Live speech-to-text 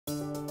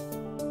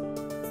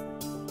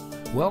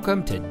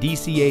Welcome to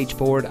DCH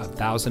Ford of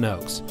Thousand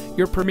Oaks,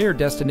 your premier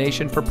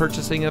destination for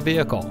purchasing a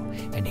vehicle.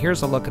 And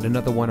here's a look at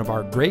another one of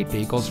our great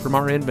vehicles from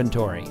our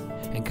inventory,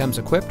 and comes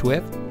equipped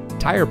with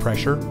tire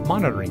pressure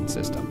monitoring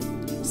system,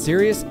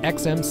 Sirius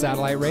XM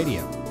satellite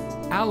radio,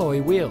 alloy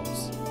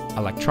wheels,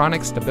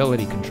 electronic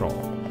stability control,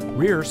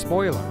 rear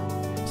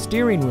spoiler,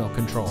 steering wheel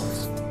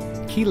controls,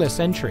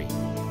 keyless entry,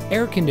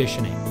 air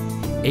conditioning,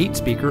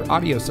 8-speaker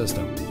audio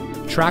system,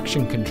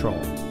 traction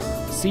control,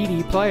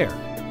 CD player,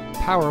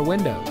 power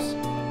windows,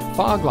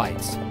 fog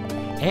lights,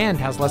 and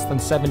has less than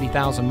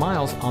 70,000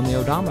 miles on the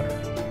odometer.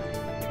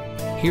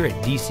 Here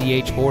at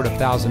DCH Ford of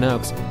Thousand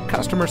Oaks,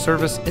 customer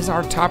service is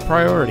our top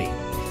priority.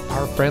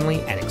 Our friendly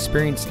and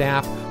experienced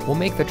staff will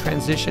make the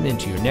transition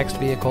into your next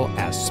vehicle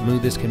as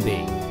smooth as can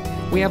be.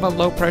 We have a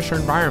low-pressure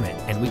environment,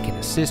 and we can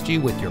assist you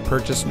with your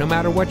purchase no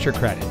matter what your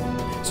credit.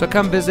 So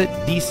come visit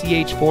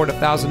DCH Ford of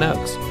Thousand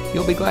Oaks.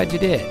 You'll be glad you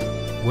did.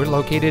 We're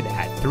located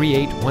at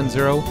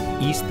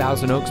 3810 East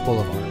Thousand Oaks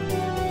Boulevard.